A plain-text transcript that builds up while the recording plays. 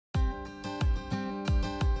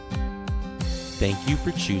Thank you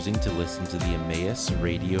for choosing to listen to the Emmaus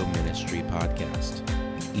Radio Ministry podcast.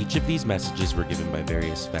 Each of these messages were given by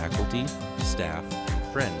various faculty, staff, and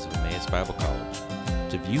friends of Emmaus Bible College.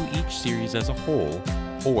 To view each series as a whole,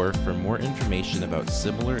 or for more information about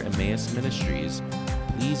similar Emmaus ministries,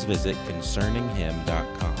 please visit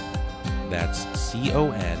concerninghim.com. That's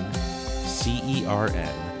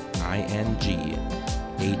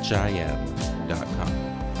Concerninghim.com.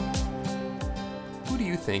 Who do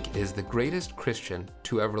you think is the greatest Christian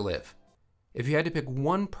to ever live? If you had to pick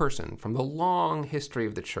one person from the long history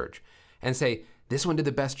of the church and say, this one did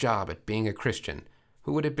the best job at being a Christian,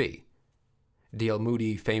 who would it be? D.L.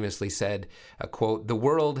 Moody famously said, quote, "The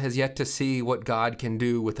world has yet to see what God can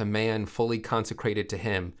do with a man fully consecrated to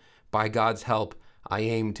him. By God's help, I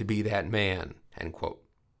aim to be that man," end quote.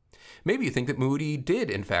 Maybe you think that Moody did,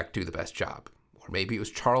 in fact, do the best job. Or maybe it was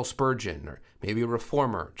Charles Spurgeon, or maybe a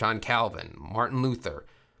reformer, John Calvin, Martin Luther.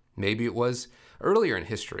 Maybe it was earlier in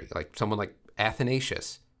history, like someone like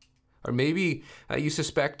Athanasius. Or maybe you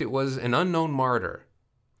suspect it was an unknown martyr.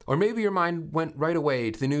 Or maybe your mind went right away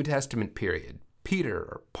to the New Testament period, Peter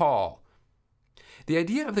or Paul. The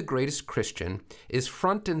idea of the greatest Christian is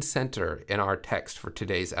front and center in our text for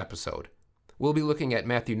today's episode. We'll be looking at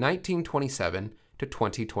Matthew 19:27 to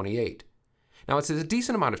 20:28. Now, it's a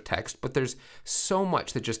decent amount of text, but there's so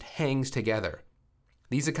much that just hangs together.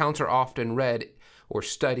 These accounts are often read or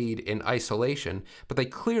studied in isolation, but they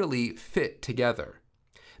clearly fit together.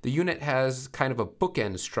 The unit has kind of a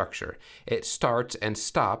bookend structure. It starts and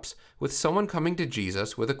stops with someone coming to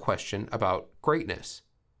Jesus with a question about greatness.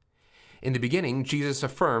 In the beginning, Jesus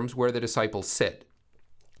affirms where the disciples sit,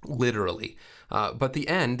 literally, but the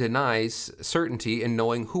end denies certainty in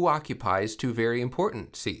knowing who occupies two very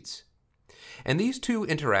important seats. And these two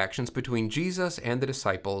interactions between Jesus and the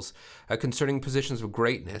disciples concerning positions of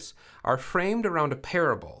greatness are framed around a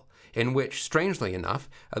parable in which, strangely enough,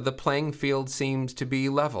 the playing field seems to be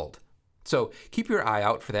leveled. So keep your eye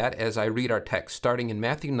out for that as I read our text, starting in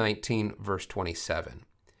Matthew 19, verse 27.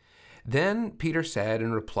 Then Peter said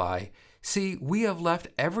in reply, "See, we have left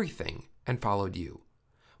everything and followed you.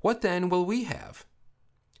 What then will we have?"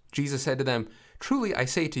 Jesus said to them, "Truly I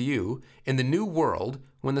say to you, in the new world,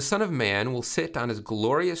 when the Son of Man will sit on his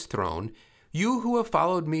glorious throne, you who have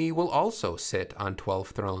followed me will also sit on 12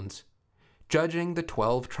 thrones, judging the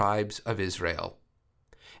 12 tribes of Israel.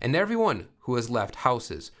 And everyone who has left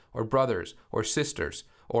houses, or brothers, or sisters,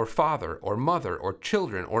 or father, or mother, or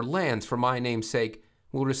children, or lands for my name's sake,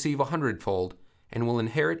 will receive 100-fold, and will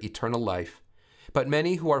inherit eternal life. But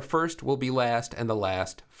many who are first will be last, and the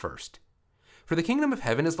last first. For the kingdom of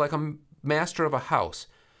heaven is like a master of a house,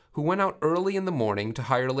 who went out early in the morning to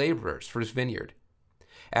hire laborers for his vineyard.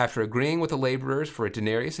 After agreeing with the laborers for a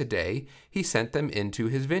denarius a day, he sent them into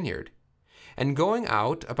his vineyard. And going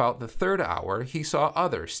out about the 3rd hour, he saw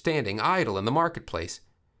others standing idle in the marketplace.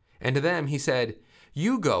 And to them he said,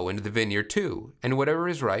 'You go into the vineyard too, and whatever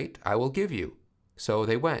is right I will give you.' So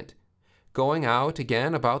they went. Going out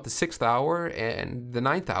again about the 6th hour and the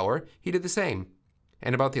 9th hour, he did the same.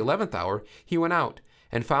 And about the 11th hour he went out,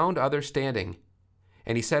 and found others standing.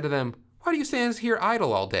 And he said to them, 'Why do you stand here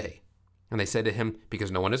idle all day?' And they said to him, 'Because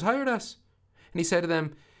no one has hired us.' And he said to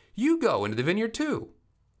them, 'You go into the vineyard too.'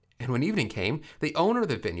 And when evening came, the owner of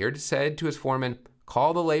the vineyard said to his foreman,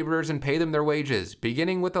 'Call the laborers and pay them their wages,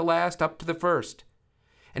 beginning with the last up to the first.'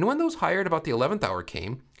 And when those hired about the 11th hour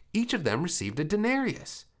came, each of them received a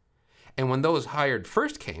denarius. And when those hired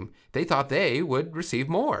first came, they thought they would receive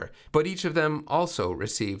more, but each of them also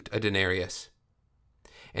received a denarius.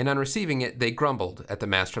 And on receiving it, they grumbled at the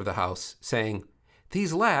master of the house, saying,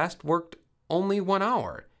 'These last worked only 1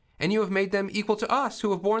 hour, and you have made them equal to us,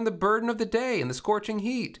 who have borne the burden of the day and the scorching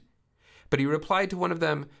heat.' But he replied to one of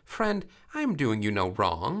them, 'Friend, I am doing you no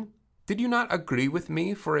wrong. Did you not agree with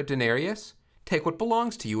me for a denarius? Take what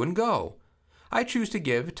belongs to you and go. I choose to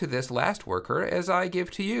give to this last worker as I give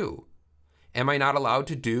to you. Am I not allowed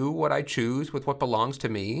to do what I choose with what belongs to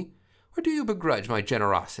me? Or do you begrudge my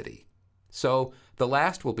generosity?' So the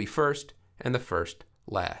last will be first, and the first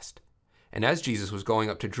last." And as Jesus was going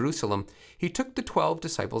up to Jerusalem, he took the 12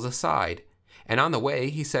 disciples aside. And on the way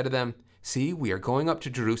he said to them, "See, we are going up to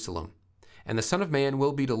Jerusalem. And the Son of Man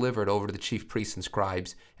will be delivered over to the chief priests and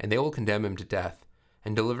scribes, and they will condemn him to death,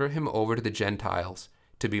 and deliver him over to the Gentiles,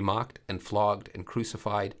 to be mocked and flogged and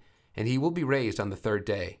crucified, and he will be raised on the 3rd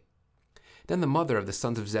day." Then the mother of the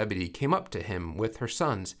sons of Zebedee came up to him with her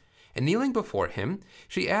sons, and kneeling before him,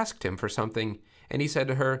 she asked him for something, and he said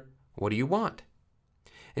to her, "What do you want?"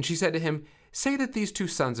 And she said to him, "Say that these 2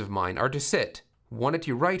 sons of mine are to sit, one at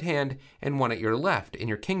your right hand and one at your left, in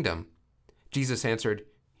your kingdom." Jesus answered,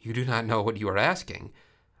 "You do not know what you are asking.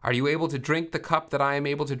 Are you able to drink the cup that I am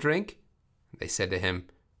able to drink? They said to him,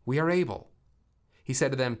 We are able. He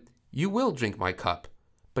said to them, You will drink my cup,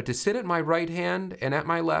 but to sit at my right hand and at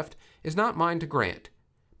my left is not mine to grant,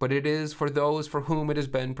 but it is for those for whom it has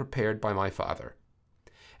been prepared by my Father.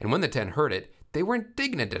 And when the 10 heard it, they were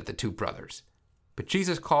indignant at the 2 brothers. But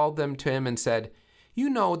Jesus called them to him and said, You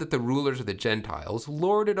know that the rulers of the Gentiles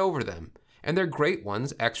lord it over them, and their great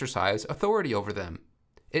ones exercise authority over them.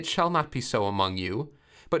 It shall not be so among you,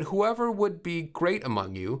 but whoever would be great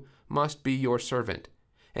among you must be your servant,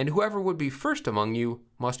 and whoever would be first among you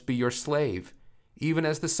must be your slave, even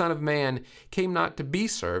as the Son of Man came not to be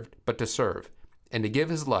served, but to serve, and to give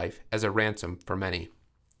his life as a ransom for many.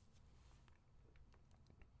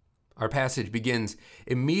 Our passage begins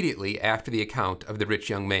immediately after the account of the rich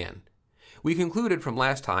young man. We concluded from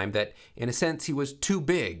last time that, in a sense, he was too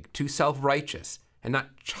big, too self-righteous, and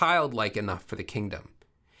not childlike enough for the kingdom.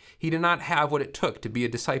 He did not have what it took to be a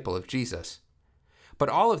disciple of Jesus. But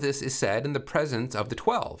all of this is said in the presence of the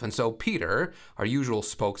 12, and so Peter, our usual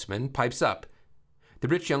spokesman, pipes up. The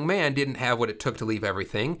rich young man didn't have what it took to leave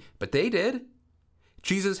everything, but they did.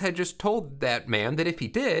 Jesus had just told that man that if he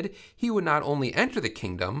did, he would not only enter the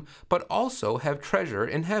kingdom, but also have treasure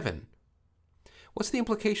in heaven. What's the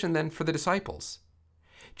implication then for the disciples?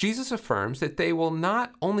 Jesus affirms that they will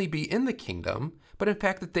not only be in the kingdom, but in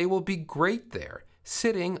fact that they will be great there,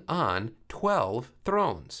 sitting on 12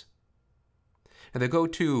 thrones. And the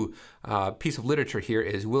go-to piece of literature here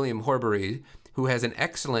is William Horbury, who has an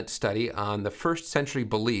excellent study on the first century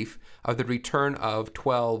belief of the return of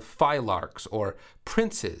 12 phylarchs, or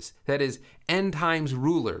princes, that is, end times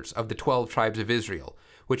rulers of the 12 tribes of Israel,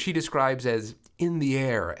 which he describes as in the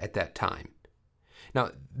air at that time.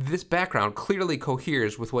 Now, this background clearly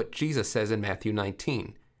coheres with what Jesus says in Matthew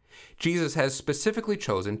 19. Jesus has specifically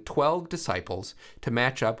chosen 12 disciples to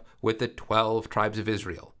match up with the 12 tribes of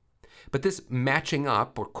Israel. But this matching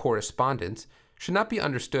up, or correspondence, should not be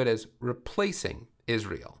understood as replacing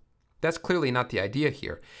Israel. That's clearly not the idea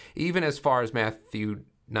here. Even as far as Matthew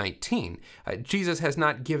 19, Jesus has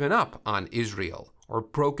not given up on Israel or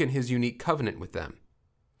broken his unique covenant with them.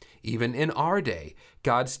 Even in our day,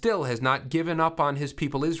 God still has not given up on his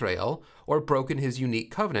people Israel or broken his unique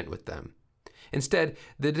covenant with them. Instead,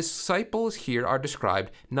 the disciples here are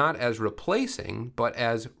described not as replacing, but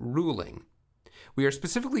as ruling. We are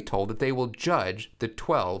specifically told that they will judge the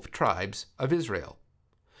 12 tribes of Israel.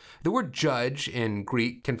 The word judge in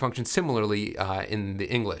Greek can function similarly in the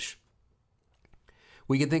English.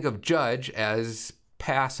 We can think of judge as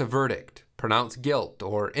pass a verdict, pronounce guilt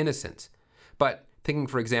or innocence. But thinking,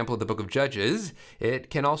 for example, of the book of Judges, it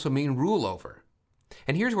can also mean rule over.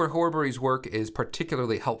 And here's where Horbury's work is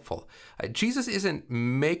particularly helpful. Jesus isn't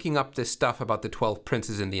making up this stuff about the 12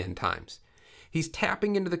 princes in the end times. He's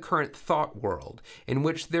tapping into the current thought world in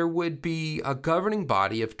which there would be a governing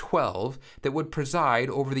body of 12 that would preside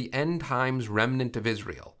over the end times remnant of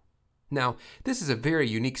Israel. Now, this is a very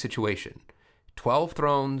unique situation. 12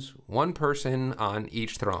 thrones, one person on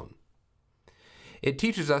each throne. It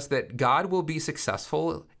teaches us that God will be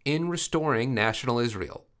successful in restoring national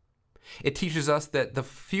Israel. It teaches us that the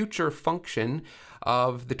future function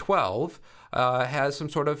of the 12 has some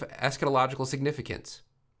sort of eschatological significance.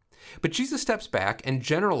 But Jesus steps back and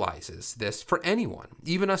generalizes this for anyone,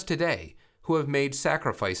 even us today, who have made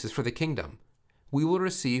sacrifices for the kingdom. We will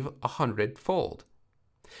receive 100-fold.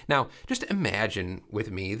 Now, just imagine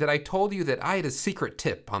with me that I told you that I had a secret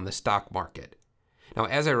tip on the stock market. Now,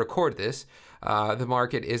 as I record this, the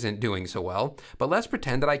market isn't doing so well, but let's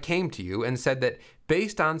pretend that I came to you and said that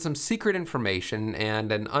based on some secret information and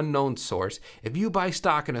an unknown source, if you buy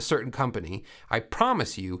stock in a certain company, I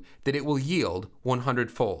promise you that it will yield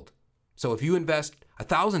 100-fold. So if you invest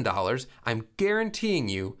 $1,000, I'm guaranteeing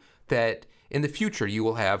you that in the future you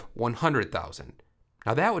will have 100,000.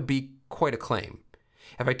 Now that would be quite a claim.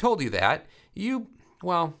 If I told you that,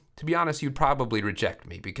 to be honest, you'd probably reject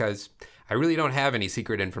me because I really don't have any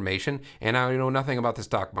secret information and I know nothing about the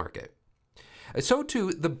stock market. So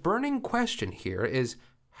too, the burning question here is,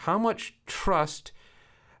 how much trust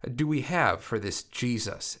do we have for this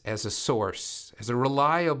Jesus as a source, as a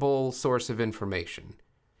reliable source of information?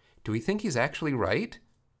 Do we think he's actually right?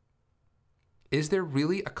 Is there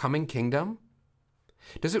really a coming kingdom?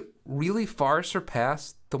 Does it really far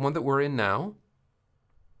surpass the one that we're in now?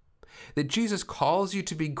 That Jesus calls you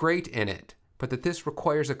to be great in it, but that this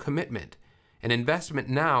requires a commitment, an investment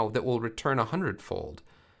now that will return 100-fold.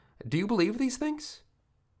 Do you believe these things?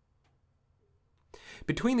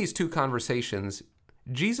 Between these two conversations,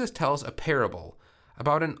 Jesus tells a parable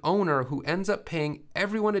about an owner who ends up paying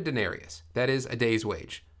everyone a denarius, that is, a day's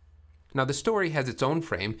wage. Now, the story has its own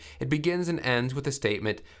frame. It begins and ends with the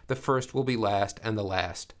statement, the first will be last and the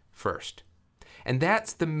last first. And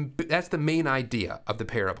that's the main idea of the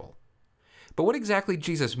parable. But what exactly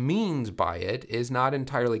Jesus means by it is not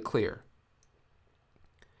entirely clear.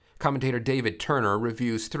 Commentator David Turner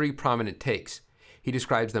reviews 3 prominent takes. He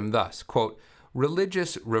describes them thus, quote,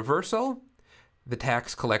 religious reversal. The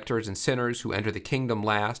tax collectors and sinners who enter the kingdom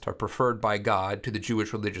last are preferred by God to the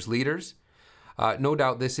Jewish religious leaders. No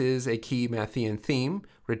doubt this is a key Matthean theme,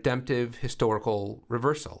 redemptive historical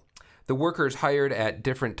reversal. The workers hired at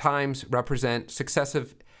different times represent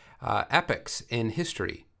successive epochs in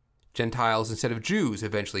history. Gentiles instead of Jews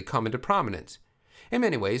eventually come into prominence. In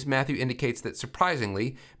many ways, Matthew indicates that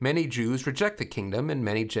surprisingly, many Jews reject the kingdom and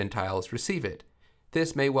many Gentiles receive it.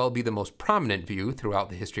 This may well be the most prominent view throughout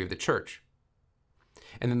the history of the church.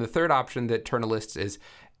 And then the third option that Turner lists is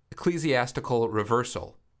ecclesiastical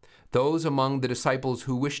reversal. Those among the disciples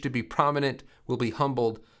who wish to be prominent will be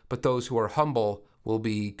humbled, but those who are humble will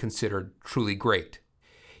be considered truly great.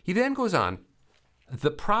 He then goes on,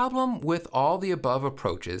 the problem with all the above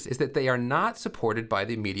approaches is that they are not supported by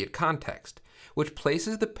the immediate context, which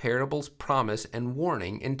places the parable's promise and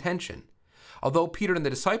warning in tension. Although Peter and the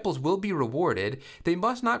disciples will be rewarded, they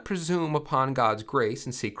must not presume upon God's grace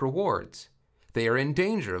and seek rewards. They are in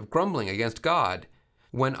danger of grumbling against God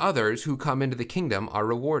when others who come into the kingdom are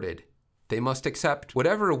rewarded. They must accept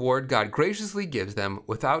whatever reward God graciously gives them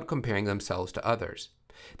without comparing themselves to others.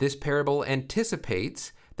 This parable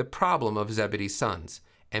anticipates the problem of Zebedee's sons,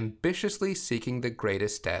 ambitiously seeking the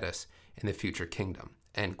greatest status in the future kingdom.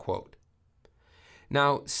 End quote.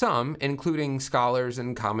 Now, some, including scholars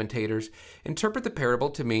and commentators, interpret the parable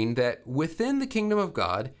to mean that within the kingdom of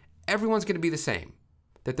God, everyone's going to be the same,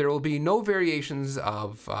 that there will be no variations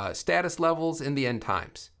of status levels in the end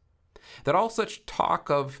times, that all such talk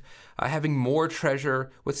of having more treasure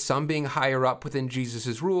with some being higher up within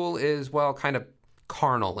Jesus' rule is, well, kind of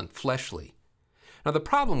carnal and fleshly. Now, the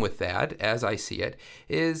problem with that, as I see it,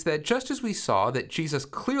 is that just as we saw that Jesus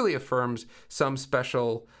clearly affirms some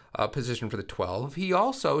special position for the 12, he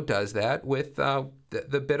also does that with the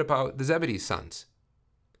bit about the Zebedee's sons.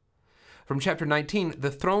 From chapter 19,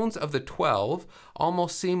 the thrones of the 12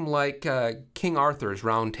 almost seem like King Arthur's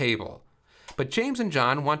round table. But James and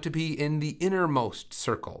John want to be in the innermost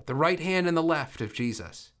circle, the right hand and the left of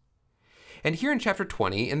Jesus. And here in chapter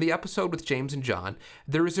 20, in the episode with James and John,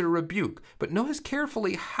 there is a rebuke, but notice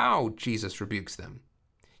carefully how Jesus rebukes them.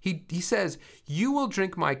 He says, you will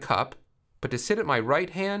drink my cup, but to sit at my right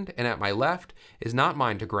hand and at my left is not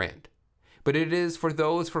mine to grant, but it is for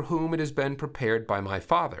those for whom it has been prepared by my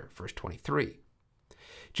Father, verse 23.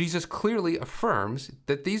 Jesus clearly affirms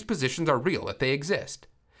that these positions are real, that they exist.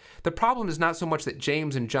 The problem is not so much that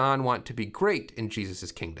James and John want to be great in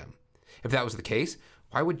Jesus' kingdom. If that was the case,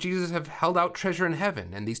 why would Jesus have held out treasure in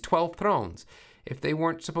heaven and these 12 thrones if they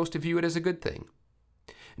weren't supposed to view it as a good thing?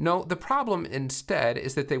 No, the problem instead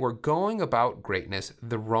is that they were going about greatness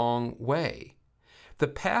the wrong way. The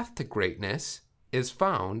path to greatness is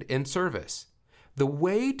found in service. The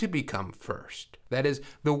way to become first, that is,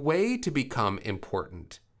 the way to become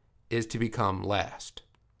important, is to become last.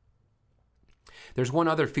 There's one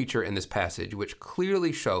other feature in this passage which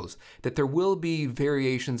clearly shows that there will be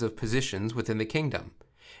variations of positions within the kingdom,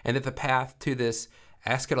 and that the path to this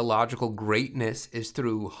eschatological greatness is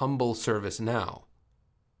through humble service now.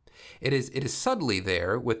 It is subtly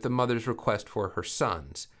there with the mother's request for her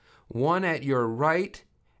sons, one at your right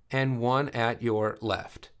and one at your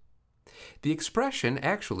left. The expression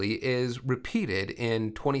actually is repeated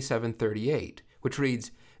in 27:38, which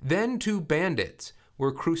reads, then 2 bandits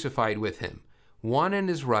were crucified with him, one on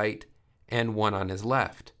his right and one on his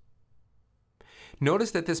left. Notice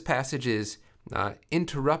that this passage is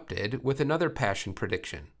interrupted with another passion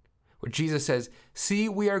prediction, where Jesus says, see,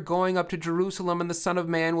 we are going up to Jerusalem, and the Son of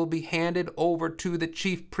Man will be handed over to the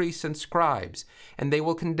chief priests and scribes, and they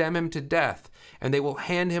will condemn him to death, and they will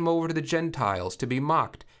hand him over to the Gentiles to be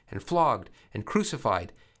mocked and flogged and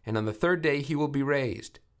crucified, and on the 3rd day he will be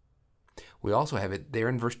raised. We also have it there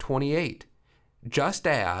in verse 28. Just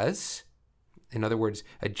as, in other words,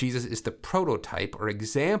 Jesus is the prototype or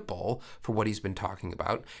example for what he's been talking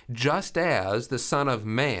about, just as the Son of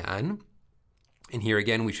Man. And here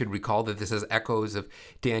again, we should recall that this has echoes of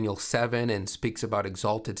Daniel 7 and speaks about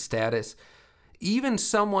exalted status. Even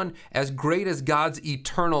someone as great as God's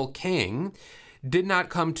eternal king did not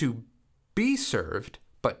come to be served,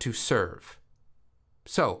 but to serve.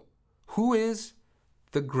 So, who is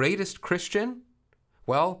the greatest Christian?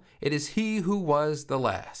 Well, it is he who was the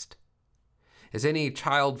last. As any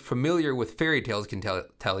child familiar with fairy tales can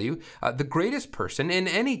tell you, the greatest person in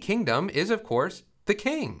any kingdom is, of course, the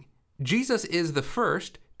king, Jesus is the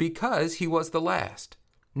first because he was the last.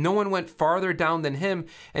 No one went farther down than him,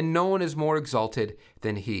 and no one is more exalted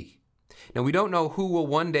than he. Now, we don't know who will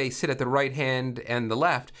one day sit at the right hand and the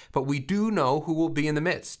left, but we do know who will be in the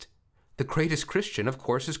midst. The greatest Christian, of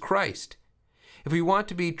course, is Christ. If we want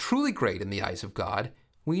to be truly great in the eyes of God,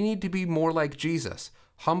 we need to be more like Jesus,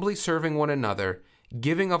 humbly serving one another,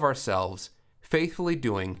 giving of ourselves, faithfully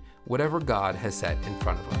doing whatever God has set in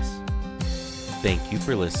front of us. Thank you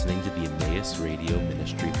for listening to the Emmaus Radio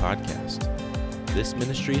Ministry Podcast. This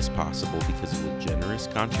ministry is possible because of the generous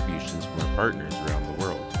contributions from our partners around the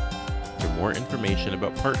world. For more information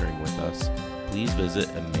about partnering with us, please visit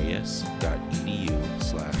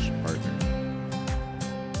emmaus.edu/partner.